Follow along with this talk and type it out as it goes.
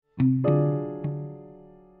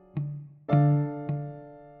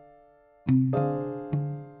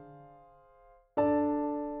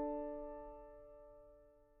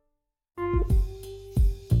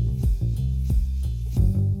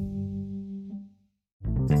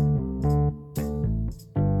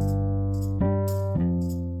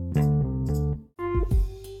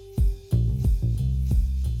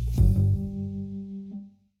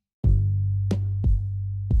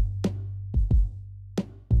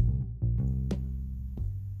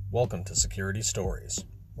Welcome to Security Stories,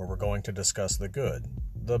 where we're going to discuss the good,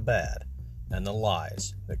 the bad, and the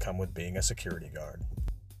lies that come with being a security guard.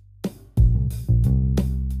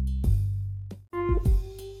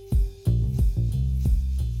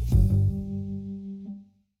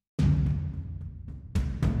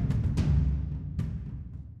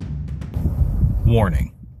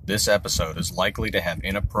 Warning: this episode is likely to have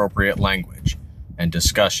inappropriate language and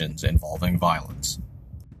discussions involving violence.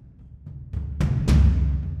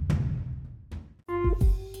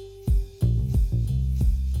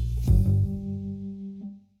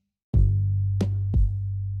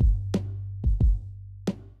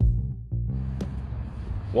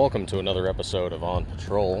 Welcome to another episode of On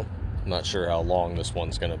Patrol. I'm not sure how long this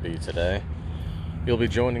one's going to be today. You'll be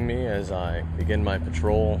joining me as I begin my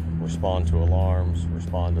patrol, respond to alarms,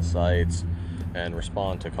 respond to sites, and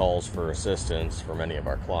respond to calls for assistance for many of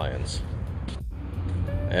our clients.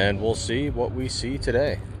 And we'll see what we see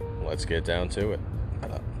today. Let's get down to it.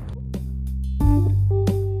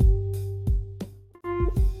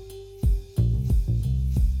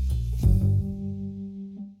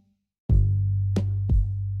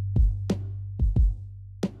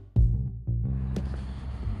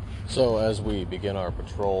 So as we begin our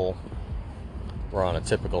patrol, we're on a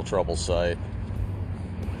typical trouble site.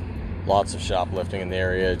 Lots of shoplifting in the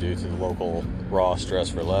area due to the local raw stress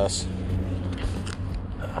for less.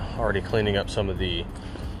 Already cleaning up some of the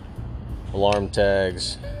alarm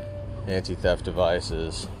tags, anti-theft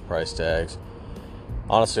devices, price tags.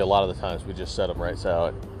 Honestly, a lot of the times we just set them right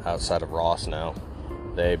outside of Ross now.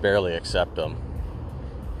 They barely accept them.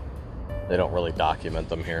 They don't really document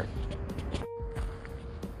them here.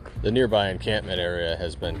 The nearby encampment area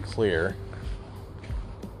has been clear,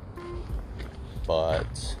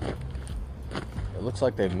 but it looks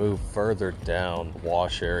like they've moved further down the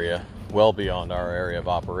wash area, well beyond our area of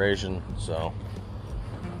operation, so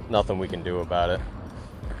nothing we can do about it.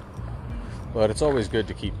 But it's always good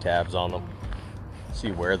to keep tabs on them,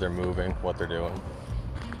 see where they're moving, what they're doing.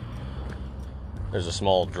 There's a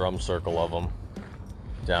small drum circle of them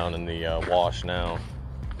down in the wash now.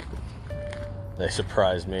 They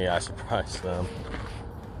surprised me, I surprised them.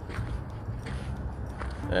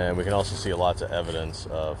 And we can also see lots of evidence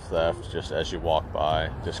of theft just as you walk by.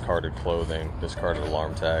 Discarded clothing, discarded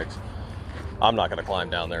alarm tags. I'm not going to climb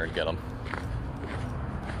down there and get them.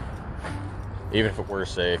 Even if it were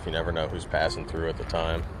safe, you never know who's passing through at the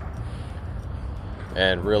time.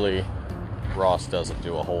 And really, Ross doesn't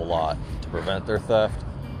do a whole lot to prevent their theft.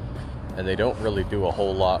 And they don't really do a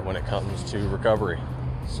whole lot when it comes to recovery.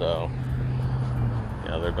 So,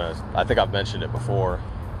 I think I've mentioned it before,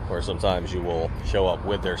 where sometimes you will show up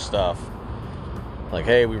with their stuff. Like,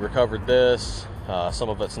 hey, we recovered this. Some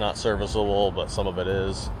of it's not serviceable, but some of it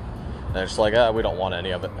is. And it's like, we don't want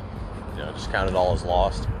any of it. Just count it all as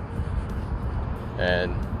lost.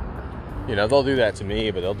 And, they'll do that to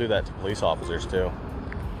me, but they'll do that to police officers too.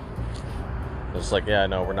 It's like,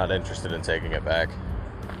 no, we're not interested in taking it back.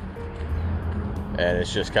 And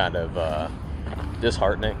it's just kind of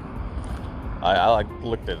disheartening. I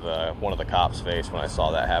looked at one of the cops' face when I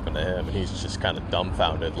saw that happen to him, and he's just kind of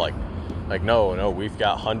dumbfounded, like no, we've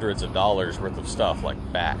got hundreds of dollars worth of stuff,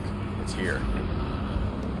 back, it's here,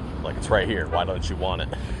 it's right here, why don't you want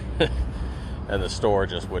it? And the store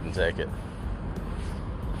just wouldn't take it.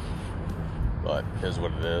 But here's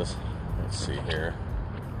what it is. Let's see here.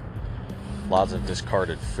 Lots of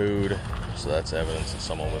discarded food, so that's evidence that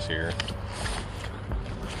someone was here.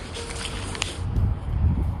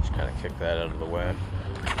 Kind of kick that out of the way.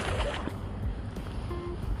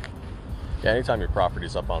 Yeah, anytime your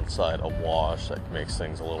property's up on site, a wash, that makes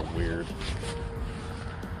things a little weird.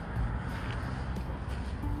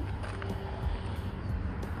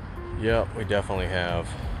 Yep, we definitely have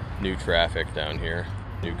new traffic down here,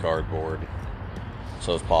 new cardboard.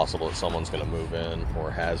 So it's possible that someone's going to move in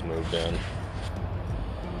or has moved in.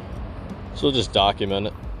 So we'll just document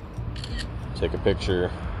it, take a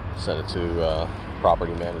picture, send it to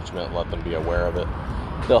property management, let them be aware of it.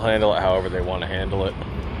 They'll handle it however they want to handle it.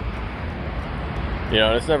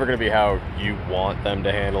 It's never going to be how you want them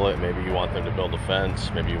to handle it. Maybe you want them to build a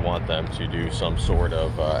fence. Maybe you want them to do some sort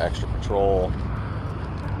of extra patrol.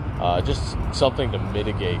 just something to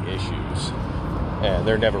mitigate issues, and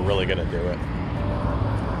they're never really going to do it.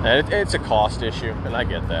 And it's a cost issue, and I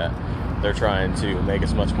get that. They're trying to make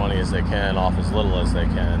as much money as they can off as little as they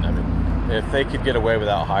can. I mean, if they could get away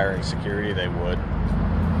without hiring security, they would.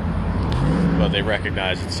 But they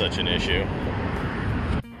recognize it's such an issue.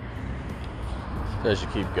 As you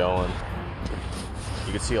keep going,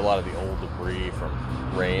 you can see a lot of the old debris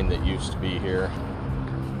from rain that used to be here.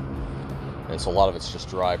 And so a lot of it's just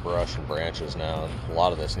dry brush and branches now. And a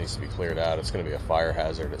lot of this needs to be cleared out. It's going to be a fire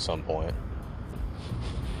hazard at some point.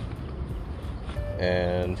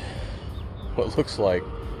 And what looks like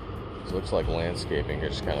landscaping here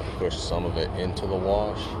just kind of pushed some of it into the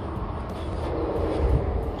wash.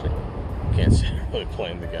 Can't see, really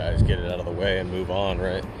blame the guys, get it out of the way and move on,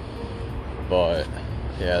 right? But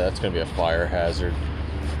yeah, that's going to be a fire hazard.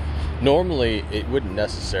 Normally it wouldn't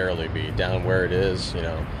necessarily be down where it is, you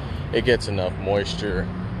know, it gets enough moisture,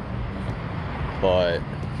 but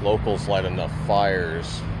locals light enough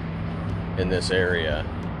fires in this area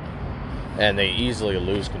and they easily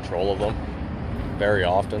lose control of them very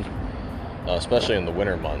often, especially in the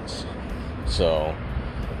winter months. So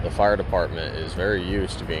the fire department is very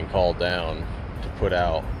used to being called down to put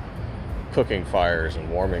out cooking fires and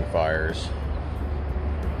warming fires.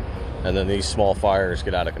 And then these small fires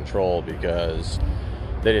get out of control because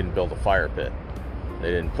they didn't build a fire pit. They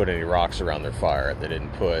didn't put any rocks around their fire. They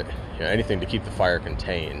didn't put, you know, anything to keep the fire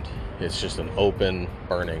contained. It's just an open,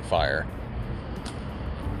 burning fire.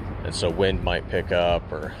 And so wind might pick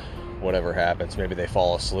up or whatever happens. Maybe they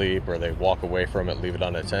fall asleep or they walk away from it, leave it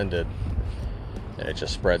unattended, and it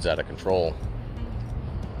just spreads out of control.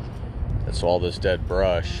 And so all this dead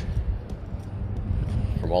brush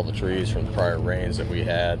from all the trees from the prior rains that we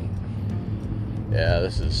had, yeah,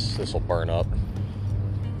 this will burn up.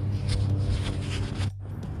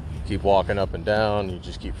 Keep walking up and down, you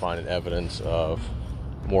just keep finding evidence of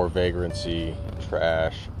more vagrancy,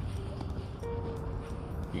 trash.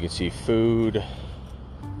 You can see food.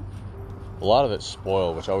 A lot of it's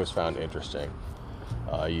spoiled, which I always found interesting.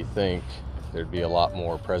 You think there'd be a lot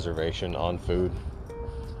more preservation on food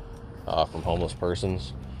from homeless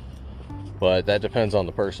persons, but that depends on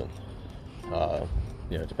the person.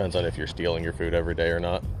 You know, it depends on if you're stealing your food every day or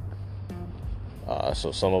not.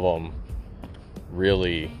 So some of them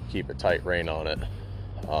really keep a tight rein on it.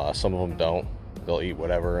 Some of them don't. They'll eat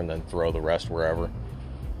whatever and then throw the rest wherever.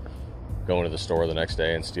 Go into the store the next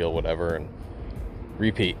day and steal whatever and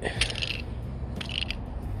repeat.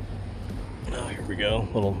 Oh, here we go.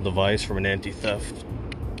 Little device from an anti-theft.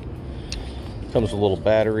 Comes with a little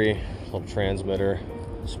battery, little transmitter,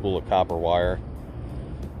 spool of copper wire,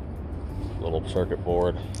 little circuit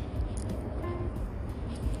board.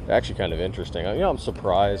 Actually kind of interesting. You know, I'm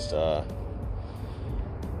surprised, in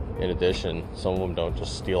addition, some of them don't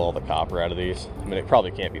just steal all the copper out of these. I mean, it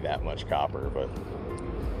probably can't be that much copper, but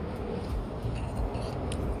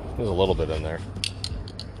there's a little bit in there.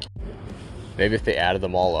 Maybe if they added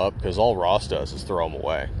them all up, because all Ross does is throw them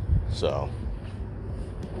away. So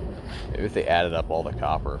maybe if they added up all the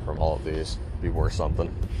copper from all of these, it'd be worth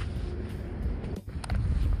something.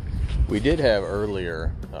 We did have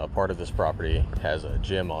earlier, part of this property has a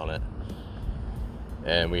gym on it,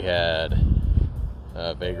 and we had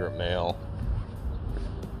a vagrant male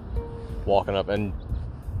walking up, and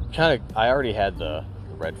kind of, I already had the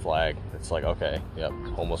red flag. It's like, okay, yep,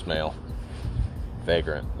 homeless male,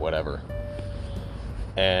 vagrant, whatever.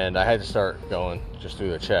 And I had to start going just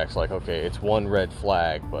through the checks, like, okay, it's one red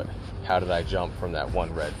flag, but how did I jump from that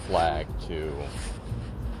one red flag to,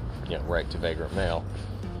 you know, right to vagrant male?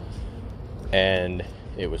 And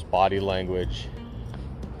it was body language,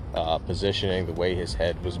 positioning, the way his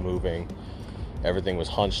head was moving, everything was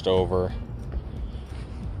hunched over.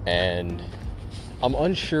 And I'm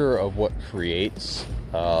unsure of what creates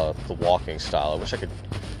the walking style. I wish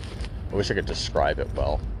I could describe it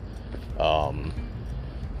well.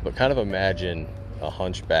 But kind of imagine a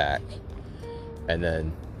hunchback, and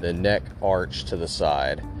then the neck arched to the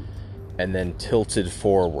side, and then tilted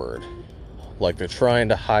forward, like they're trying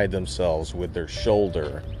to hide themselves with their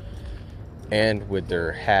shoulder and with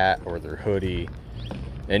their hat or their hoodie.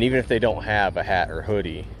 And even if they don't have a hat or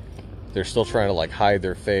hoodie, they're still trying to like hide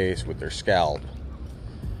their face with their scalp.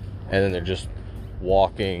 And then they're just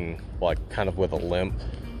walking like kind of with a limp,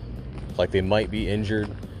 like they might be injured,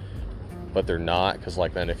 but they're not, because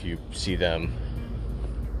like then if you see them,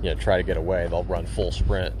 you know, try to get away, they'll run full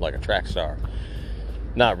sprint like a track star.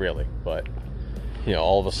 Not really, but you know,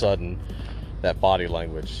 all of a sudden that body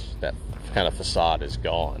language, that kind of facade is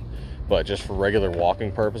gone. But just for regular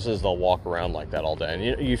walking purposes, they'll walk around like that all day.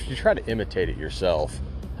 And if you try to imitate it yourself,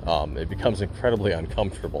 it becomes incredibly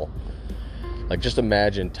uncomfortable. Like, just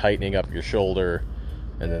imagine tightening up your shoulder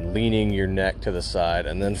and then leaning your neck to the side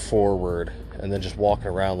and then forward and then just walking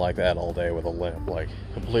around like that all day with a limp. Like,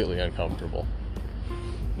 completely uncomfortable.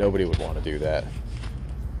 Nobody would want to do that.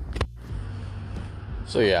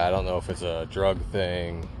 So yeah, I don't know if it's a drug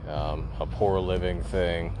thing, a poor living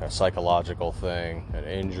thing, a psychological thing, an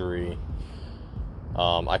injury.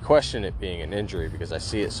 I question it being an injury because I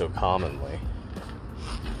see it so commonly.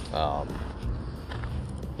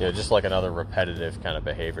 Just like another repetitive kind of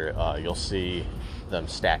behavior, you'll see them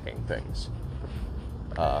stacking things.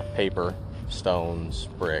 Paper, stones,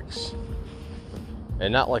 bricks.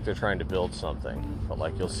 And not like they're trying to build something, but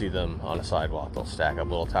like you'll see them on a sidewalk, they'll stack up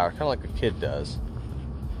little towers, kind of like a kid does.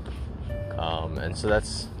 And so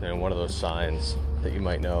that's one of those signs that you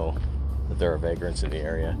might know that there are vagrants in the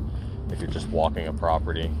area. If you're just walking a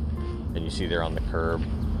property and you see they're on the curb,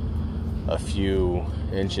 a few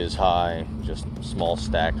inches high, just small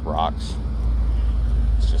stacked rocks.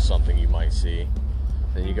 It's just something you might see.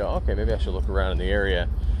 Then you go, okay, maybe I should look around in the area.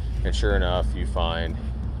 And sure enough, you find,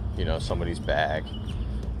 somebody's bag,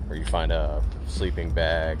 or you find a sleeping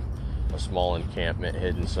bag, a small encampment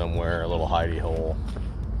hidden somewhere, a little hidey hole.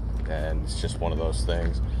 And it's just one of those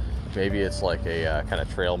things. Maybe it's like a kind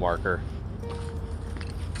of trail marker,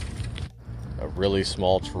 a really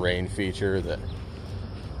small terrain feature that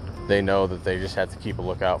they know that they just have to keep a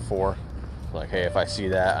lookout for. Like, hey, if I see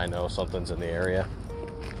that, I know something's in the area.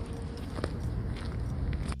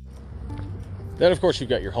 Then, of course, you've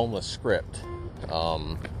got your homeless script.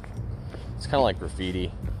 It's kind of like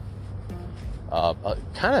graffiti.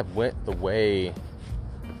 Kind of went the way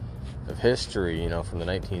of history, from the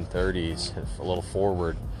 1930s, a little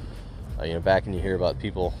forward. Back when you hear about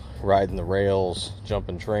people riding the rails,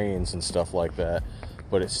 jumping trains and stuff like that.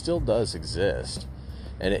 But it still does exist.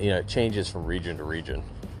 And it changes from region to region.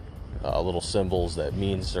 Little symbols that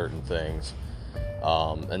mean certain things.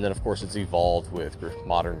 And then, of course, it's evolved with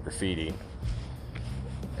modern graffiti.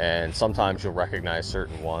 And sometimes you'll recognize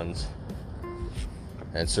certain ones.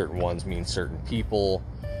 And certain ones mean certain people.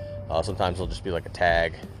 Sometimes it'll just be like a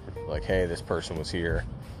tag. Like, hey, this person was here.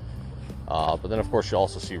 But then, of course, you'll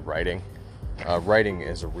also see writing. Writing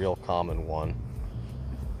is a real common one.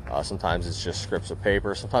 Sometimes it's just scripts of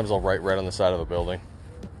paper. Sometimes they'll write right on the side of a building.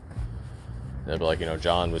 They'll be like,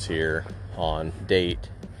 John was here on date,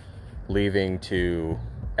 leaving to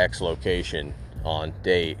X location on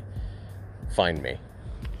date, find me.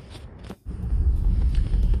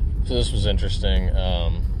 So this was interesting.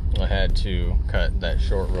 I had to cut that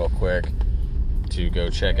short real quick to go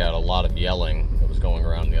check out a lot of yelling that was going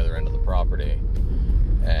around the other end of the property.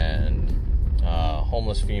 And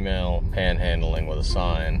homeless female panhandling with a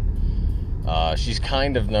sign. She's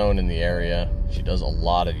kind of known in the area. She does a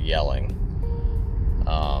lot of yelling.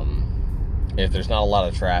 If there's not a lot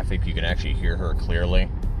of traffic, you can actually hear her clearly.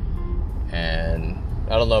 And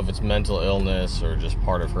I don't know if it's mental illness or just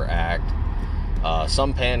part of her act.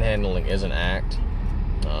 Some panhandling is an act.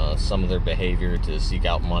 Some of their behavior to seek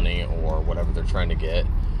out money or whatever they're trying to get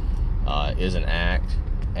is an act.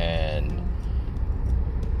 And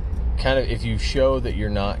kind of, if you show that you're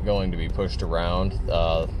not going to be pushed around,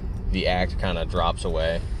 the act kind of drops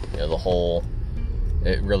away.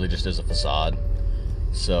 It really just is a facade.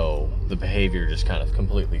 So the behavior just kind of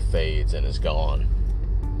completely fades and is gone.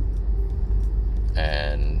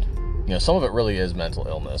 And some of it really is mental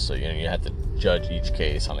illness, so you have to judge each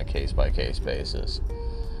case on a case-by-case basis.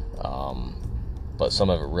 But some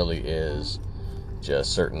of it really is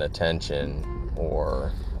just certain attention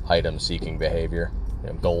or item-seeking behavior,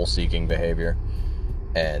 goal-seeking behavior.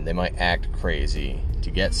 And they might act crazy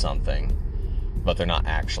to get something, but they're not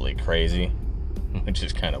actually crazy, which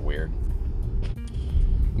is kind of weird.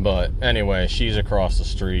 But anyway, she's across the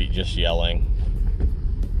street just yelling.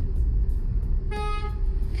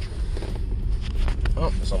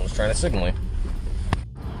 Oh, someone's trying to signal me.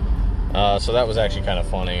 So that was actually kind of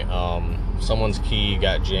funny. Someone's key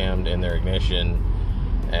got jammed in their ignition,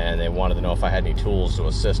 and they wanted to know if I had any tools to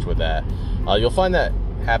assist with that. You'll find that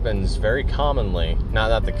happens very commonly,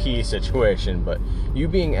 not the key situation, but you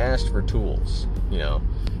being asked for tools.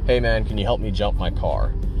 Hey man, can you help me jump my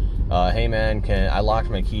car? Hey man, I locked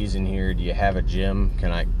my keys in here, do you have a gym?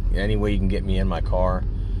 Any way you can get me in my car?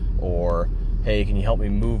 Or, hey, can you help me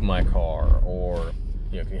move my car? Or,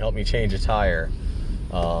 can you help me change a tire?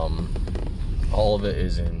 All of it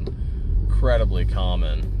is incredibly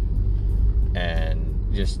common.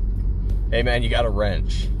 And just, hey man, you got a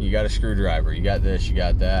wrench, you got a screwdriver, you got this, you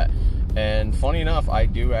got that. And funny enough, I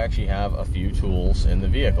do actually have a few tools in the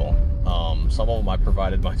vehicle. Some of them I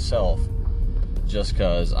provided myself, just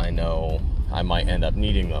because I know I might end up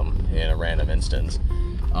needing them in a random instance.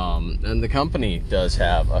 And the company does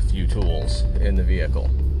have a few tools in the vehicle,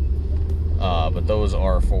 but those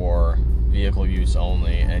are for vehicle use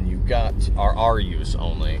only, and our use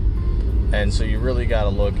only. And so you really got to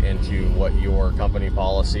look into what your company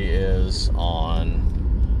policy is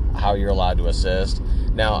on how you're allowed to assist.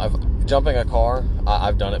 Now, jumping a car,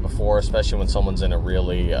 I've done it before, especially when someone's in a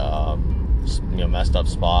really messed up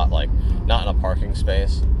spot, like not in a parking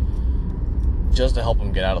space, just to help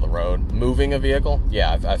them get out of the road. Moving a vehicle,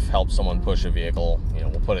 yeah, I've helped someone push a vehicle.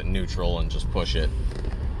 We'll put it in neutral and just push it.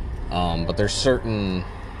 But there's certain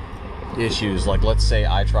issues, like let's say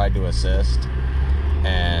I tried to assist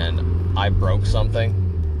and I broke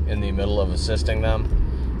something in the middle of assisting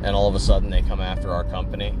them, and all of a sudden they come after our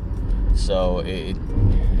company. So it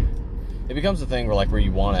becomes a thing where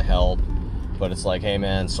you want to help, but it's like, hey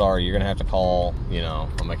man, sorry, you're gonna have to call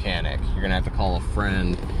a mechanic. You're gonna have to call a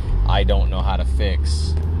friend. I don't know how to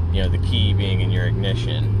fix the key being in your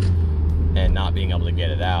ignition and not being able to get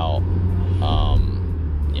it out.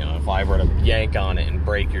 If I were to yank on it and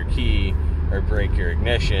break your key or break your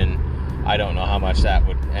ignition, I don't know how much that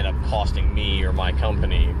would end up costing me or my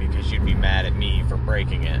company, because you'd be mad at me for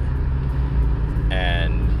breaking it.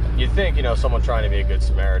 And you'd think, someone trying to be a good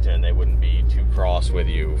Samaritan, they wouldn't be too cross with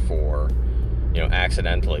you for,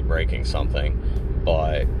 accidentally breaking something.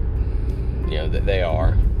 But, they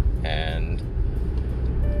are. And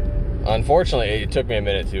unfortunately, it took me a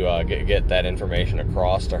minute to get that information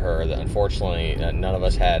across to her. That unfortunately, none of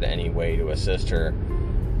us had any way to assist her.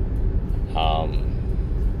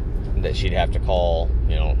 That she'd have to call,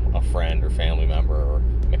 a friend or family member or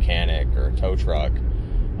mechanic or a tow truck.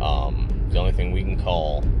 The only thing we can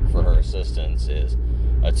call for her assistance is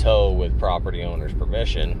a tow with property owner's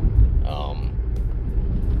permission.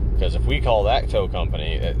 Because if we call that tow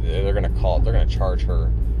company, they're gonna charge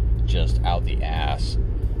her just out the ass.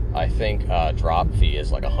 I think drop fee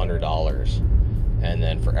is like $100, and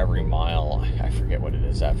then for every mile, I forget what it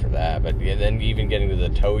is after that, but then even getting to the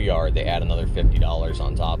tow yard, they add another $50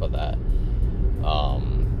 on top of that.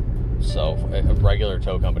 So a regular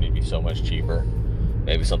tow company would be so much cheaper.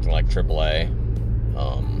 Maybe something like AAA.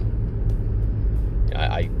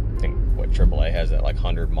 I think AAA has that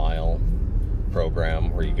 100-mile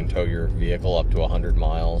program where you can tow your vehicle up to 100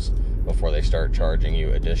 miles before they start charging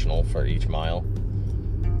you additional for each mile.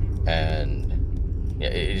 And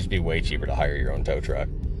it'd just be way cheaper to hire your own tow truck.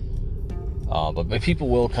 But people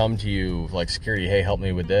will come to you like security, hey, help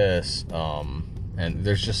me with this. And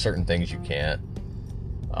there's just certain things you can't.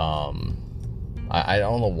 I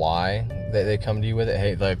don't know why they come to you with it.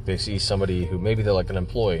 Hey, they see somebody who maybe they're an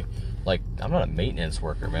employee. I'm not a maintenance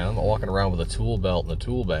worker, man. I'm not walking around with a tool belt and a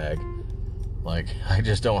tool bag. I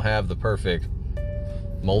just don't have the perfect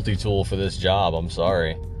multi-tool for this job. I'm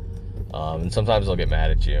sorry. And sometimes they'll get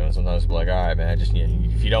mad at you, and sometimes they'll be like, all right, man, just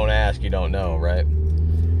if you don't ask, you don't know, right?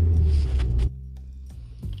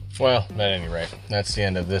 Well, at any rate, that's the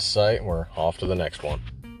end of this site. We're off to the next one.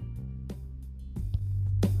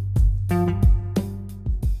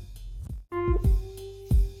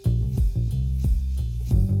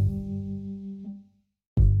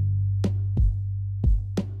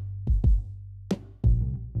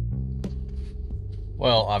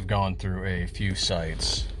 Well, I've gone through a few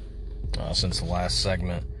sites since the last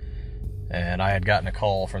segment, and I had gotten a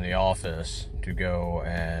call from the office to go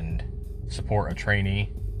and support a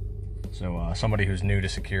trainee. So somebody who's new to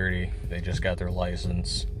security, they just got their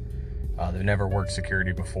license. They've never worked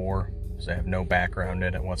security before, so they have no background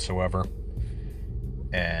in it whatsoever.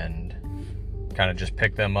 And kind of just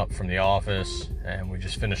picked them up from the office, and we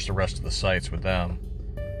just finished the rest of the sites with them.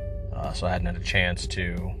 So I hadn't had a chance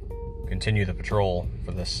to continue the patrol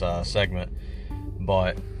for this segment,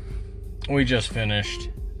 but we just finished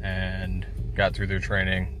and got through their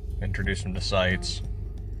training, introduced them to sites,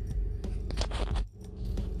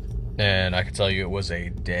 and I can tell you it was a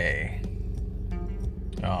day.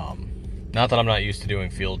 Not that I'm not used to doing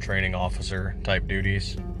field training officer type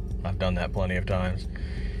duties. I've done that plenty of times.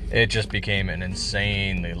 It just became an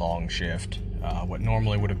insanely long shift. What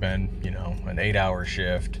normally would have been, an 8-hour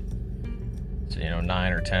shift, to,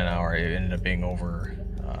 9 or 10 hour, it ended up being over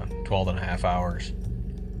 12 and a half hours.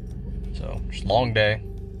 So just a long day.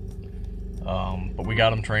 But we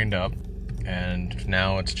got them trained up, and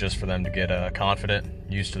now it's just for them to get confident,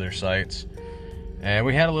 used to their sites. And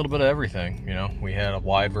we had a little bit of everything. We had a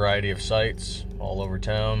wide variety of sites all over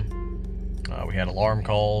town. We had alarm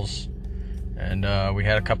calls, and we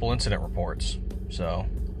had a couple incident reports. So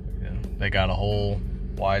they got a whole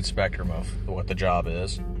wide spectrum of what the job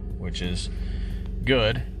is, which is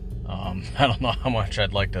good. I don't know how much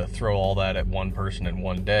I'd like to throw all that at one person in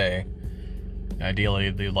one day,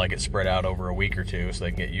 Ideally, they'd like it spread out over a week or two so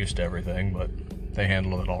they can get used to everything, but they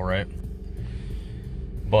handled it all right.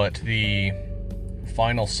 But the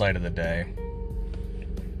final sight of the day,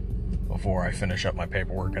 before I finish up my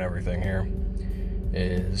paperwork and everything here,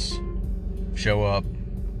 is show up,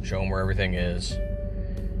 show them where everything is,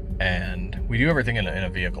 and we do everything in a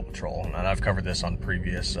vehicle patrol. And I've covered this on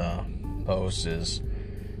previous posts. Is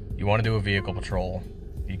you want to do a vehicle patrol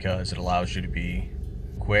because it allows you to be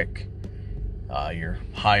quick. You're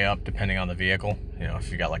high up depending on the vehicle, you know,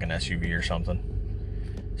 if you got like an SUV or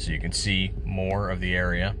something, so you can see more of the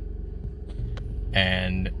area,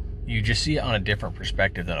 and you just see it on a different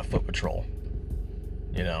perspective than a foot patrol,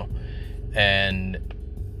 you know. And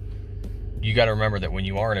you got to remember that when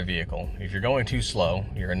you are in a vehicle, if you're going too slow,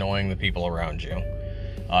 you're annoying the people around you.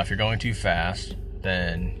 If you're going too fast,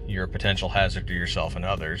 then you're a potential hazard to yourself and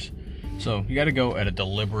others. So you got to go at a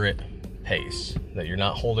deliberate pace, that you're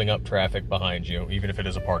not holding up traffic behind you, even if it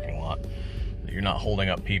is a parking lot, that you're not holding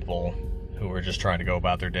up people who are just trying to go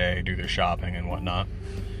about their day, do their shopping and whatnot,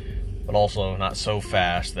 but also not so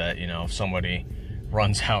fast that, you know, if somebody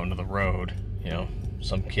runs out into the road, you know,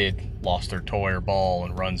 some kid lost their toy or ball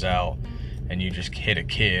and runs out, and you just hit a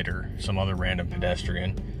kid or some other random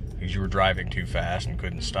pedestrian because you were driving too fast and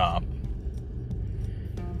couldn't stop.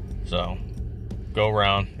 So go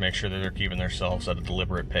around, make sure that they're keeping themselves at a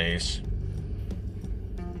deliberate pace,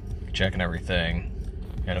 checking everything.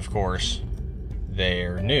 And of course,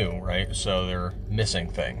 they're new, right? So they're missing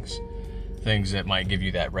things that might give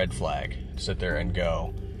you that red flag. Sit there and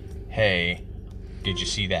go, hey, did you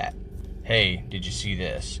see that? Hey, did you see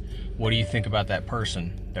this? What do you think about that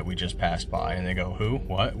person that we just passed by? And they go, who?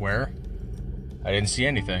 What? Where? I didn't see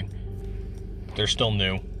anything. They're still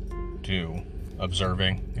new to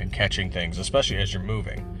observing and catching things, especially as you're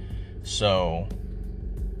moving. So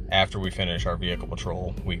after we finish our vehicle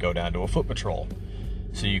patrol, we go down to a foot patrol,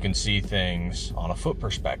 so you can see things on a foot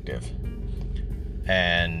perspective.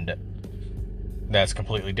 And that's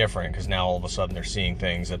completely different, because now all of a sudden they're seeing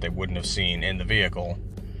things that they wouldn't have seen in the vehicle.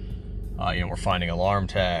 You know, we're finding alarm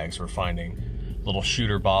tags, we're finding little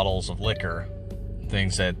shooter bottles of liquor,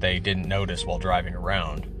 things that they didn't notice while driving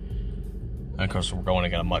around. And of course, we're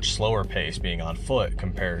going at a much slower pace being on foot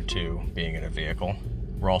compared to being in a vehicle.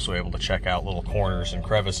 We're also able to check out little corners and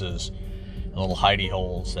crevices and little hidey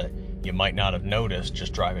holes that you might not have noticed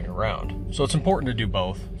just driving around. So it's important to do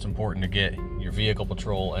both. It's important to get your vehicle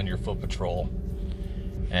patrol and your foot patrol.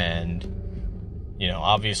 And, you know,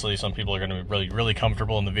 obviously some people are going to be really, really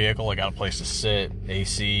comfortable in the vehicle. They got a place to sit,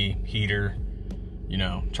 AC, heater, you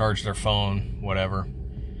know, charge their phone, whatever.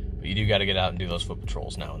 But you do got to get out and do those foot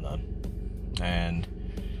patrols now and then. And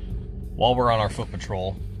while we're on our foot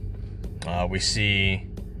patrol, we see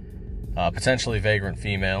potentially vagrant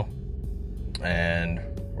female, and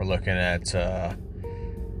we're looking at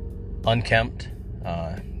unkempt,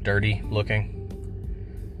 dirty looking,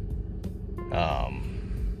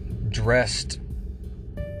 dressed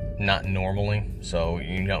not normally, so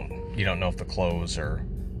you don't know if the clothes are,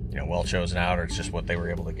 you know, well chosen out, or it's just what they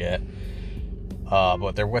were able to get. But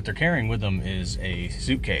what they're carrying with them is a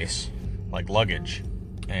suitcase, like luggage,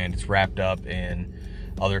 and it's wrapped up in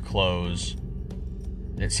other clothes.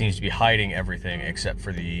 It seems to be hiding everything except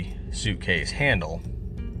for the suitcase handle.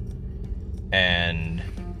 And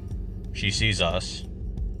she sees us,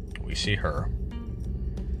 we see her,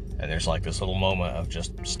 and there's like this little moment of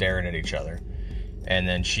just staring at each other. And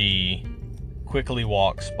then she quickly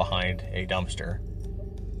walks behind a dumpster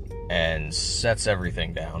and sets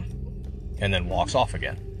everything down, and then walks off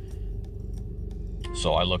again.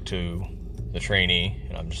 So I look to the trainee,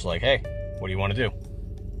 and I'm just like, hey, what do you want to do?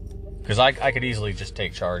 Because I could easily just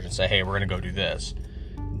take charge and say, hey, we're going to go do this.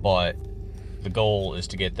 But the goal is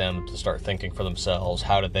to get them to start thinking for themselves.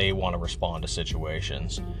 How do they want to respond to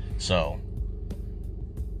situations? So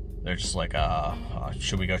they're just like,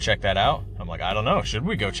 should we go check that out? I'm like, I don't know. Should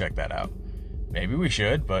we go check that out? Maybe we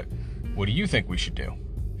should, but what do you think we should do?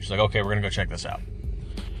 She's like, okay, we're going to go check this out.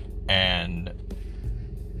 And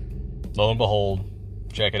lo and behold,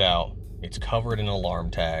 check it out. It's covered in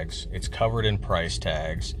alarm tags. It's covered in price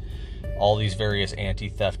tags. All these various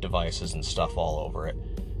anti-theft devices and stuff all over it.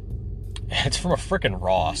 It's from a frickin'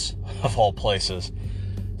 Ross, of all places.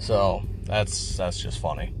 So that's just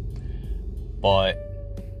funny. But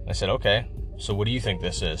I said, okay, so what do you think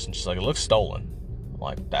this is? And she's like, it looks stolen. I'm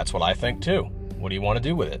like, that's what I think too. What do you want to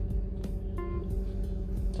do with it?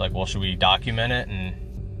 It's like, well, should we document it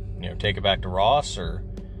and, you know, take it back to Ross or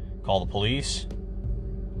call the police?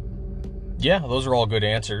 Yeah, those are all good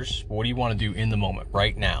answers. But what do you want to do in the moment,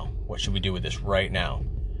 right now? What should we do with this right now?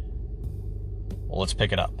 Well, let's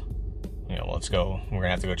pick it up. let's go. We're going to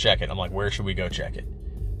have to go check it. I'm like, where should we go check it?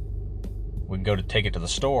 We can go to take it to the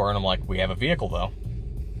store. And I'm like, we have a vehicle though.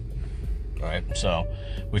 All right. So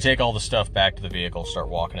we take all the stuff back to the vehicle, start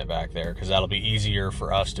walking it back there, because that'll be easier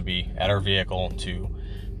for us to be at our vehicle, to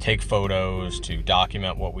take photos, to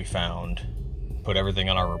document what we found, put everything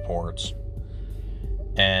on our reports.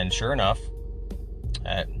 And sure enough,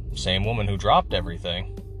 that same woman who dropped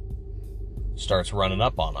everything starts running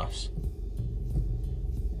up on us.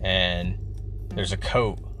 And there's a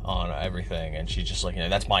coat on everything, and she's just like,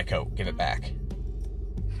 that's my coat, give it back.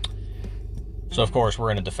 So of course we're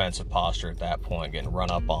in a defensive posture at that point, getting run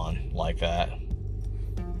up on like that.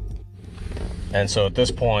 And so at this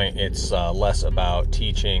point, it's less about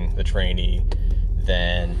teaching the trainee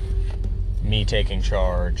than me taking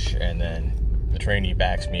charge, and then the trainee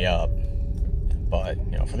backs me up. But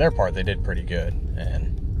for their part, they did pretty good,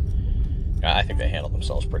 and I think they handled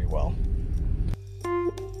themselves pretty well.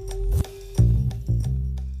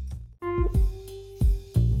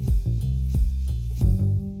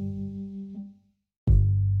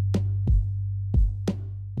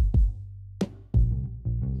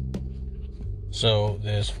 So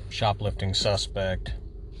this shoplifting suspect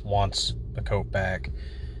wants the coat back.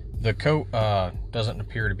 The coat doesn't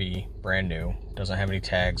appear to be brand new, doesn't have any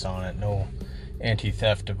tags on it, no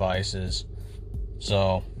anti-theft devices.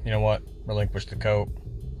 So, you know what? Relinquish the coat,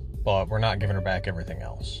 but we're not giving her back everything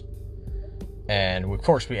else. And of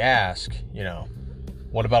course we ask,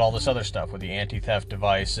 what about all this other stuff with the anti-theft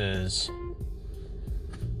devices,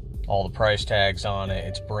 all the price tags on it?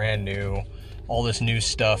 It's brand new. All this new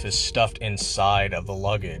stuff is stuffed inside of the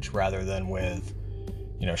luggage rather than with,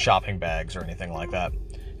 shopping bags or anything like that.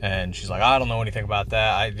 And she's like, I don't know anything about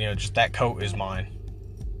that. Just that coat is mine.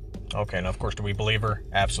 Okay, now of course, do we believe her?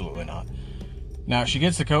 Absolutely not. Now she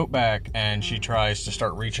gets the coat back and she tries to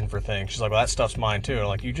start reaching for things. She's like, well, that stuff's mine too. I'm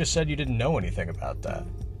like, you just said you didn't know anything about that.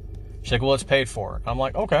 She's like, well, it's paid for. I'm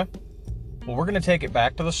like, okay. Well, we're going to take it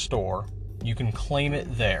back to the store. You can claim it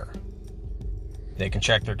there. They can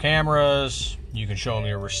check their cameras. You can show them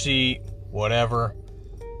your receipt, whatever.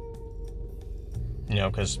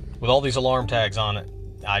 Because with all these alarm tags on it,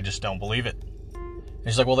 I just don't believe it. And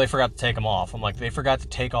she's like, well, they forgot to take them off. I'm like, they forgot to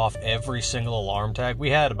take off every single alarm tag? We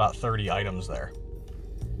had about 30 items there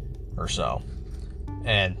or so.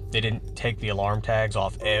 And they didn't take the alarm tags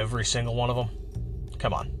off every single one of them?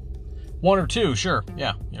 Come on. One or two, sure.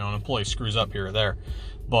 Yeah, an employee screws up here or there.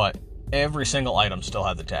 But every single item still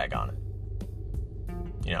had the tag on it.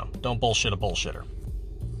 Don't bullshit a bullshitter.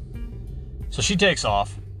 So she takes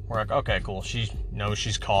off. We're like, okay, cool. She knows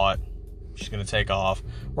she's caught. She's going to take off.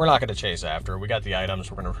 We're not going to chase after her. We got the items.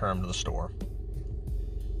 We're going to return them to the store.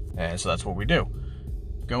 And so that's what we do.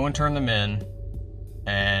 Go and turn them in.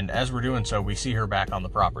 And as we're doing so, we see her back on the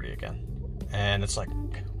property again. And it's like,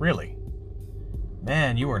 really?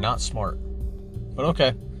 Man, you are not smart. But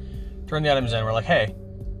okay. Turn the items in. We're like, hey,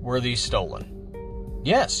 were these stolen?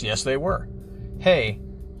 Yes, they were. Hey,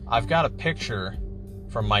 I've got a picture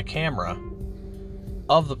from my camera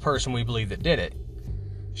of the person we believe that did it.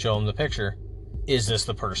 Show them the picture. Is this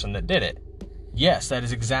the person that did it? Yes, that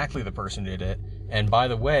is exactly the person who did it. And by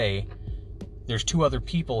the way, there's two other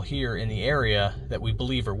people here in the area that we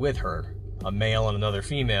believe are with her, a male and another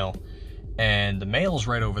female. And the male's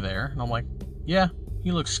right over there. And I'm like, yeah,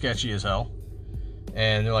 he looks sketchy as hell.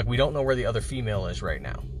 And they're like, we don't know where the other female is right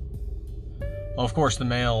now. Well, of course, the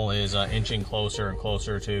male is inching closer and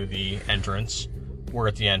closer to the entrance. We're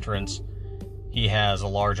at the entrance. He has a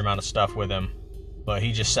large amount of stuff with him, but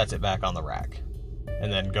he just sets it back on the rack and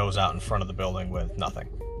then goes out in front of the building with nothing.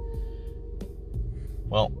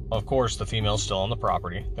 Well, of course, the female's still on the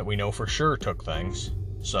property that we know for sure took things.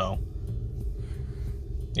 So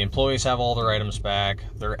the employees have all their items back.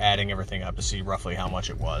 They're adding everything up to see roughly how much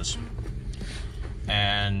it was.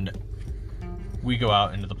 And we go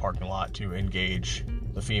out into the parking lot to engage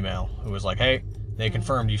the female, who was like, hey, they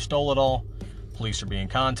confirmed you stole it all. Police are being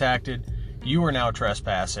contacted. You are now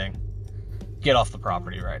trespassing. Get off the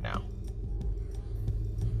property right now.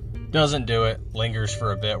 Doesn't do it. Lingers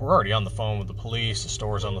for a bit. We're already on the phone with the police. The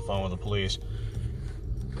store's on the phone with the police.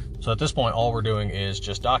 So at this point, all we're doing is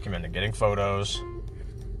just documenting, getting photos.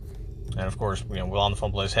 And of course, we're on the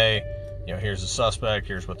phone with the police. Hey, here's the suspect.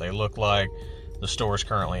 Here's what they look like. The store is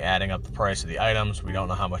currently adding up the price of the items. We don't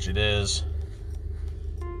know how much it is.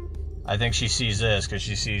 I think she sees this because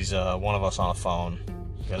she sees one of us on a phone.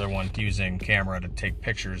 The other one using camera to take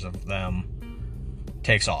pictures of them.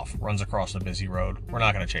 Takes off. Runs across the busy road. We're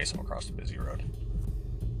not going to chase him across the busy road.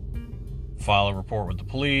 File a report with the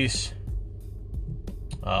police.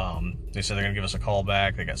 They said they're going to give us a call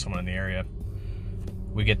back. They got someone in the area.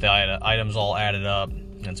 We get the items all added up.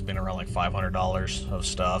 and it's been around like $500 of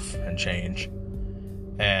stuff and change.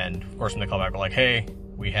 And of course, when they call back, we're like, hey,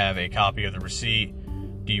 we have a copy of the receipt.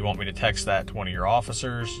 Do you want me to text that to one of your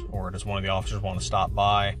officers, or does one of the officers want to stop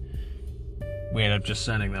by? We end up just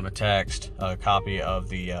sending them a text, a copy of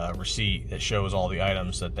the receipt that shows all the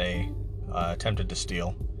items that they attempted to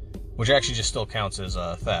steal, which actually just still counts as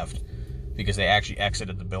theft because they actually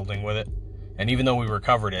exited the building with it. And even though we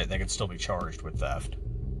recovered it, they could still be charged with theft.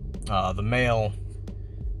 The male,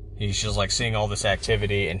 he's just like seeing all this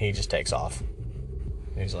activity and he just takes off.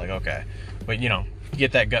 He's like, okay. But you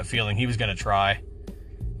get that gut feeling he was going to try.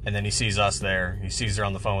 And then he sees us there. He sees they're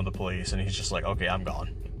on the phone with the police. And he's just like, okay, I'm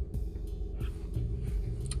gone.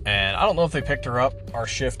 And I don't know if they picked her up. Our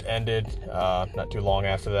shift ended not too long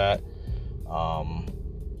after that.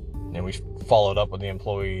 And we followed up with the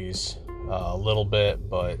employees a little bit.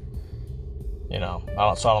 But, I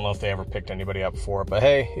don't know if they ever picked anybody up for it. But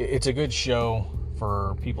hey, it's a good show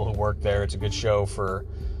for people who work there. It's a good show for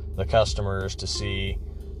the customers to see,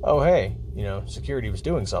 oh, hey, security was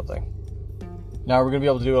doing something. Now, are we going to be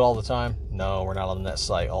able to do it all the time? No, we're not on that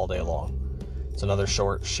site all day long. It's another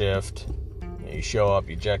short shift. You show up,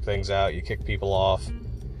 you check things out, you kick people off.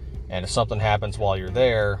 And if something happens while you're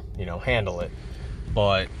there, handle it.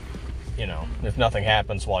 But, if nothing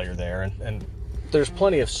happens while you're there, and there's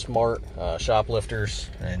plenty of smart shoplifters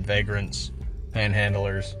and vagrants,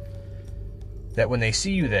 panhandlers, that when they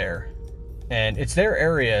see you there, and it's their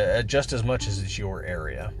area just as much as it's your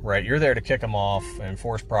area, right? You're there to kick them off,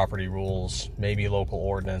 enforce property rules, maybe local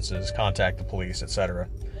ordinances, contact the police, etc.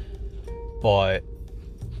 But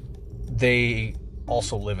they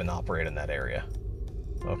also live and operate in that area,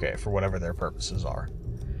 okay, for whatever their purposes are.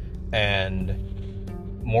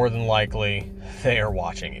 And more than likely, they are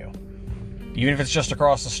watching you. Even if it's just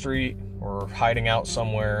across the street or hiding out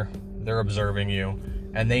somewhere, they're observing you.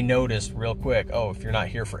 And they notice real quick, oh, if you're not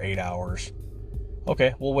here for 8 hours,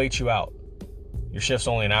 okay, we'll wait you out. Your shift's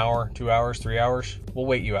only an hour, 2 hours, 3 hours. We'll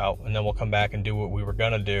wait you out, and then we'll come back and do what we were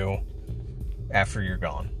going to do after you're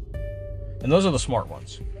gone. And those are the smart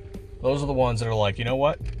ones. Those are the ones that are like, you know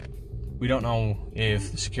what? We don't know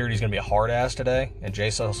if the security's going to be a hard ass today and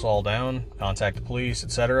chase us all down, contact the police,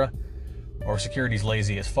 etc. Or if security's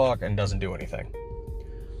lazy as fuck and doesn't do anything.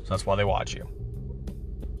 So that's why they watch you.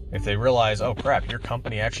 If they realize, oh crap, your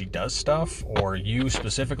company actually does stuff, or you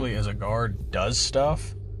specifically as a guard does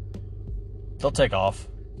stuff, they'll take off.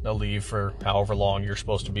 They'll leave for however long you're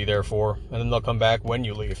supposed to be there for, and then they'll come back when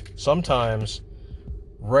you leave. Sometimes,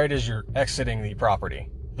 right as you're exiting the property,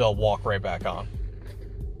 they'll walk right back on.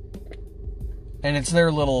 And it's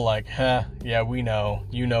their little like, yeah, we know,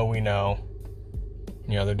 we know.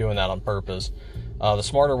 They're doing that on purpose. The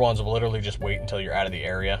smarter ones will literally just wait until you're out of the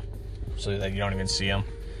area so that you don't even see them.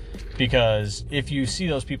 Because if you see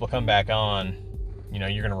those people come back on, you're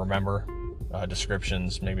going to remember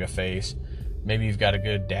descriptions, maybe a face. Maybe you've got a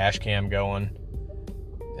good dash cam going.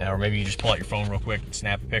 Or maybe you just pull out your phone real quick and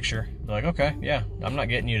snap a picture. Be like, okay, yeah, I'm not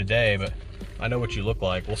getting you today, but I know what you look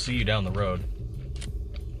like. We'll see you down the road.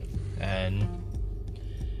 And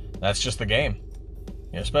that's just the game.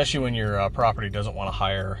 Especially when your property doesn't want to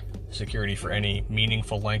hire security for any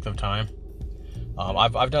meaningful length of time.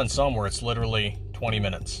 I've done some where it's literally 20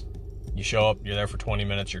 minutes. You show up, you're there for 20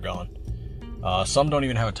 minutes, you're gone. Some don't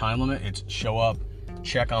even have a time limit. It's show up,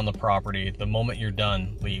 check on the property. The moment you're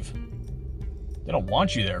done, leave. They don't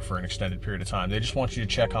want you there for an extended period of time. They just want you to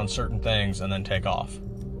check on certain things and then take off.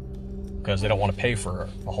 Because they don't want to pay for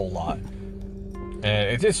a whole lot.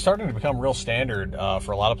 And it's starting to become real standard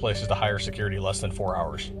for a lot of places to hire security less than 4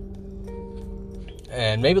 hours.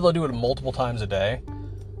 And maybe they'll do it multiple times a day.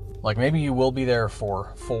 Like maybe you will be there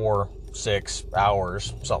for 4, 6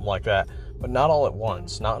 hours, something like that. But not all at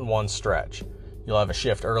once, not in one stretch. You'll have a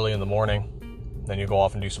shift early in the morning, then you go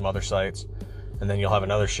off and do some other sites, and then you'll have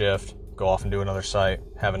another shift, go off and do another site,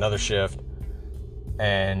 have another shift,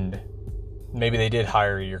 and maybe they did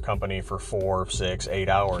hire your company for 4, 6, 8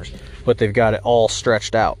 hours, but they've got it all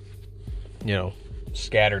stretched out,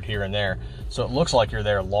 scattered here and there. So it looks like you're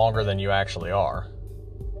there longer than you actually are.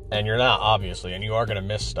 And you're not, obviously, and you are going to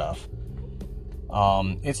miss stuff.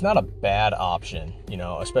 It's not a bad option,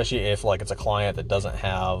 especially if it's a client that doesn't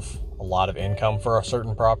have a lot of income for a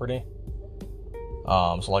certain property.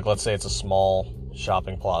 So let's say it's a small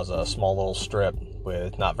shopping plaza, a small little strip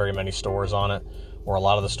with not very many stores on it, or a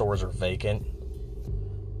lot of the stores are vacant.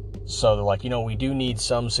 So they're like, we do need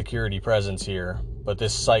some security presence here, but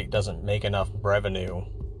this site doesn't make enough revenue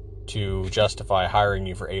to justify hiring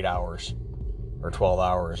you for 8 hours or 12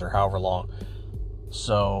 hours or however long.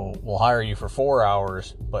 So we'll hire you for 4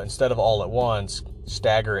 hours, but instead of all at once,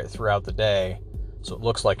 stagger it throughout the day so it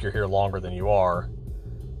looks like you're here longer than you are.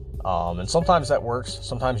 And sometimes that works.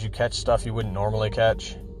 Sometimes you catch stuff you wouldn't normally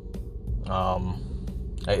catch.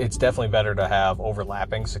 It's definitely better to have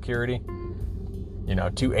overlapping security.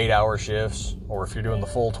 2 8-hour shifts, or if you're doing the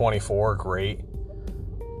full 24, great.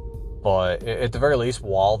 But at the very least,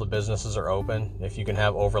 while the businesses are open, if you can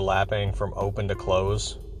have overlapping from open to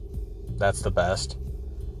close, that's the best,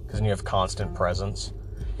 because then you have constant presence.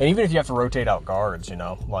 And even if you have to rotate out guards, you'll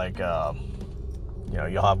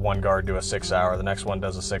have one guard do a 6-hour, the next one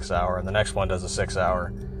does a 6-hour, and the next one does a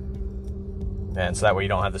 6-hour. And so that way you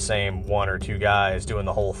don't have the same 1 or 2 guys doing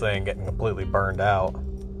the whole thing, getting completely burned out.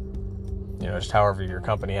 Just however your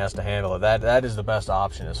company has to handle it. That is the best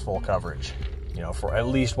option, is full coverage, for at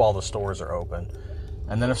least while the stores are open.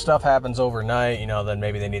 And then if stuff happens overnight, then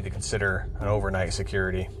maybe they need to consider an overnight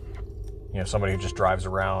security. Somebody who just drives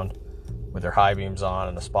around with their high beams on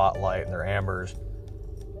and a spotlight and their ambers.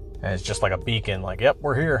 And it's just like a beacon, like, yep,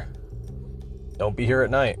 we're here. Don't be here at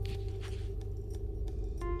night.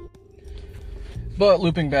 But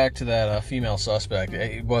looping back to that female suspect,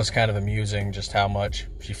 it was kind of amusing just how much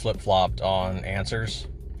she flip-flopped on answers.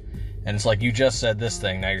 And it's like, you just said this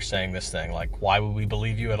thing, now you're saying this thing. Like, why would we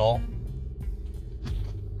believe you at all?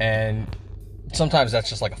 And sometimes that's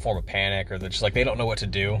just like a form of panic, or they're just like, they don't know what to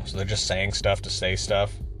do, so they're just saying stuff to say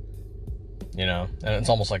stuff. And it's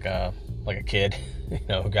almost like a kid,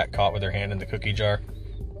 who got caught with their hand in the cookie jar.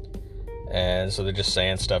 And so they're just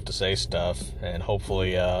saying stuff to say stuff, and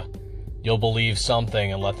hopefully you'll believe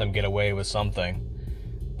something and let them get away with something.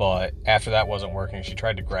 But after that wasn't working, she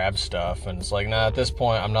tried to grab stuff, and it's like, nah, at this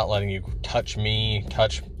point, I'm not letting you touch me,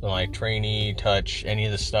 touch my trainee, touch any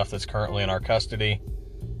of the stuff that's currently in our custody,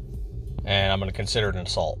 and I'm going to consider it an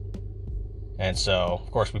assault. And so,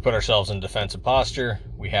 of course, we put ourselves in defensive posture.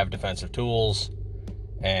 We have defensive tools,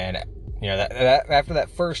 and that after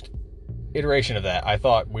that first iteration of that, I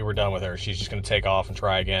thought we were done with her. She's just going to take off and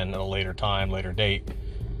try again at a later time, later date.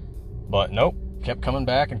 But nope, kept coming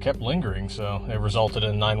back and kept lingering, so it resulted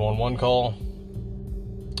in a 911 call.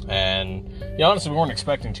 And honestly, we weren't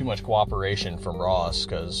expecting too much cooperation from Ross,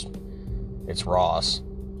 because it's Ross.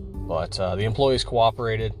 But the employees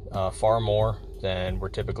cooperated far more than we're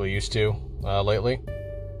typically used to lately,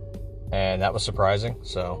 and that was surprising.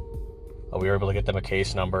 So we were able to get them a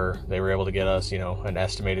case number. They were able to get us, an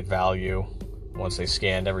estimated value once they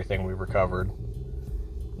scanned everything we recovered.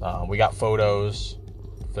 We got photos.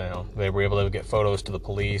 They were able to get photos to the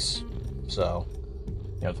police. So,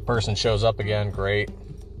 if the person shows up again, great.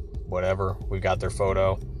 Whatever, we got their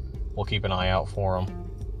photo. We'll keep an eye out for them.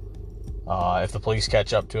 If the police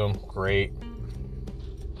catch up to them, great.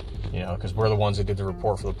 Because we're the ones that did the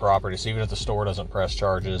report for the property. So even if the store doesn't press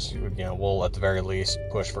charges, we'll at the very least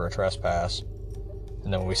push for a trespass.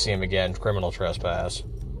 And then when we see them again, criminal trespass.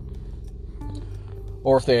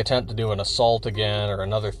 Or if they attempt to do an assault again, or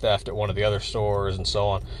another theft at one of the other stores, and so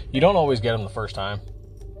on. You don't always get them the first time.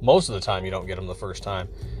 Most of the time, you don't get them the first time.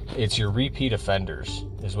 It's your repeat offenders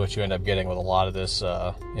is what you end up getting with a lot of this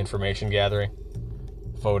information gathering.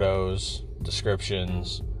 Photos,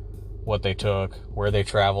 descriptions, what they took, where they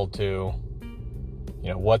traveled to,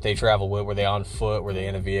 what they traveled with. Were they on foot? Were they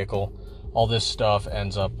in a vehicle? All this stuff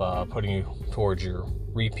ends up putting you towards your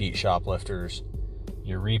repeat shoplifters,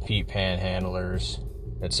 your repeat panhandlers,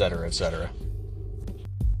 etc., etc.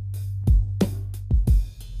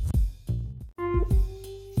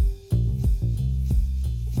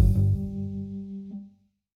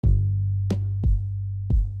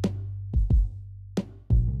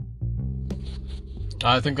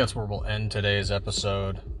 I think that's where we'll end today's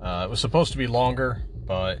episode. It was supposed to be longer,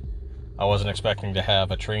 but I wasn't expecting to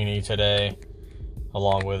have a trainee today,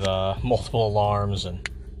 along with multiple alarms and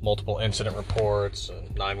multiple incident reports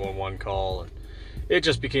and 911 call, and it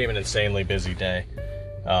just became an insanely busy day.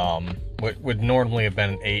 What would normally have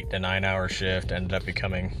been an 8 to 9 hour shift ended up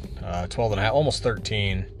becoming 12 and a half, almost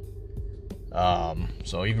 13.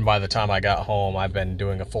 So even by the time I got home, I've been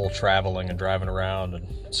doing a full traveling and driving around and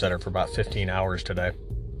et cetera for about 15 hours today.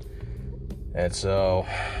 And so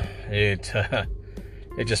it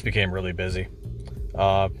just became really busy.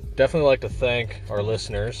 Definitely like to thank our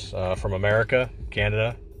listeners from America,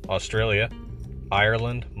 Canada, Australia,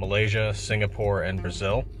 Ireland, Malaysia, Singapore, and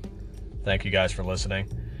Brazil. Thank you guys for listening.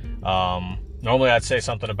 Normally I'd say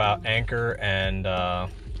something about Anchor and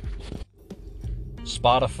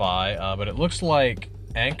Spotify, but it looks like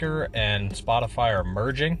Anchor and Spotify are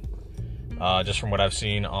merging, just from what I've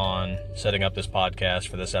seen on setting up this podcast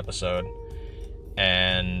for this episode.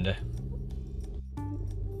 And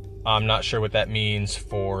I'm not sure what that means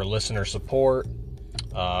for listener support,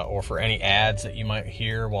 or for any ads that you might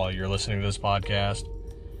hear while you're listening to this podcast.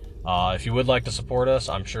 If you would like to support us,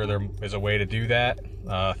 I'm sure there is a way to do that.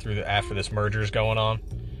 after this merger is going on.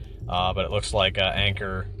 But it looks like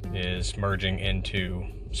Anchor is merging into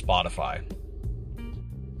Spotify.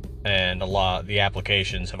 And the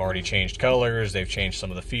applications have already changed colors, they've changed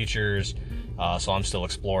some of the features, so I'm still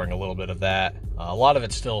exploring a little bit of that. A lot of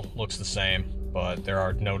it still looks the same, but there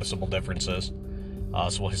are noticeable differences.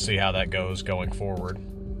 So we'll see how that goes going forward.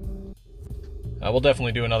 We'll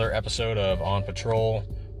definitely do another episode of On Patrol,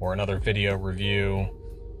 or another video review,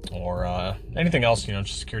 or anything else,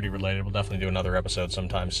 just security related. We'll definitely do another episode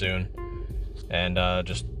sometime soon. And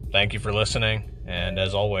just thank you for listening, and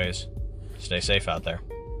as always, stay safe out there.